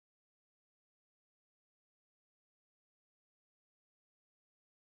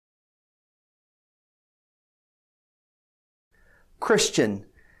Christian.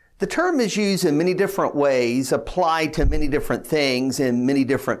 The term is used in many different ways, applied to many different things and many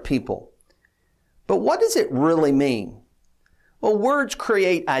different people. But what does it really mean? Well, words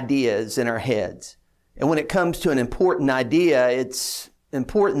create ideas in our heads. And when it comes to an important idea, it's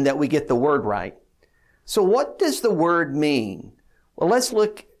important that we get the word right. So what does the word mean? Well, let's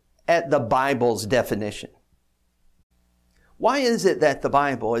look at the Bible's definition. Why is it that the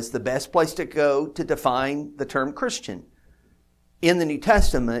Bible is the best place to go to define the term Christian? In the New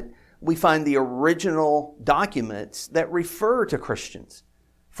Testament, we find the original documents that refer to Christians.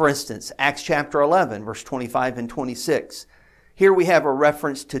 For instance, Acts chapter 11, verse 25 and 26. Here we have a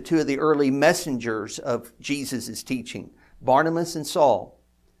reference to two of the early messengers of Jesus' teaching, Barnabas and Saul.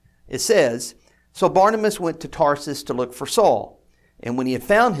 It says, "So Barnabas went to Tarsus to look for Saul, and when he had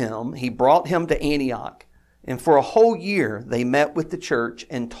found him, he brought him to Antioch. And for a whole year they met with the church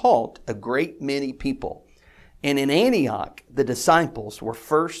and taught a great many people. And in Antioch, the disciples were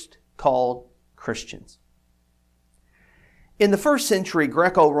first called Christians." In the first century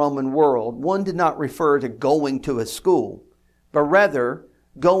Greco-Roman world, one did not refer to going to a school, but rather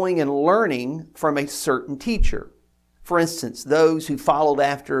going and learning from a certain teacher. For instance, those who followed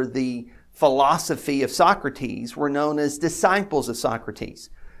after the philosophy of Socrates were known as disciples of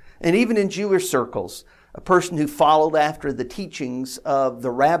Socrates. And even in Jewish circles, a person who followed after the teachings of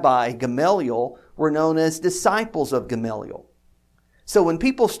the Rabbi Gamaliel were known as disciples of Gamaliel. So when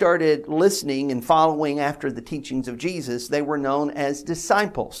people started listening and following after the teachings of Jesus, they were known as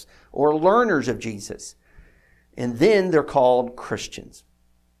disciples or learners of Jesus. And then they're called Christians.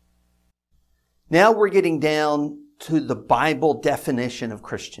 Now we're getting down to the Bible definition of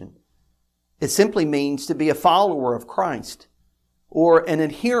Christian. It simply means to be a follower of Christ or an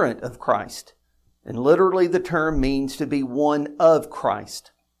adherent of Christ. And literally the term means to be one of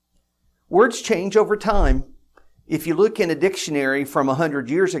Christ. Words change over time. If you look in a dictionary from 100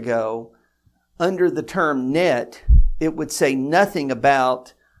 years ago, under the term net, it would say nothing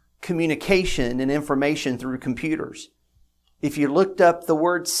about communication and information through computers. If you looked up the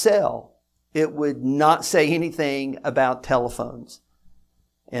word cell, it would not say anything about telephones.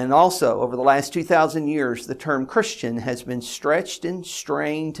 And also, over the last 2,000 years, the term Christian has been stretched and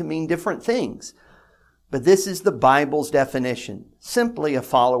strained to mean different things. But this is the Bible's definition, simply a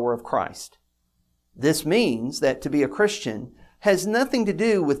follower of Christ. This means that to be a Christian has nothing to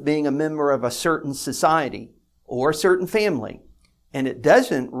do with being a member of a certain society or a certain family. And it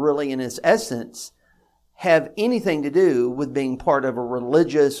doesn't really, in its essence, have anything to do with being part of a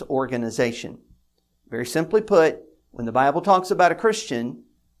religious organization. Very simply put, when the Bible talks about a Christian,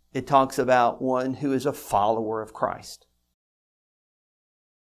 it talks about one who is a follower of Christ.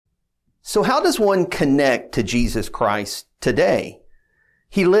 So how does one connect to Jesus Christ today?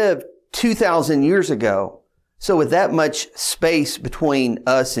 He lived 2,000 years ago. So with that much space between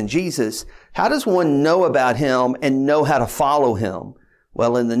us and Jesus, how does one know about Him and know how to follow Him?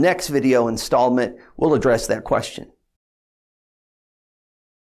 Well, in the next video installment, we'll address that question.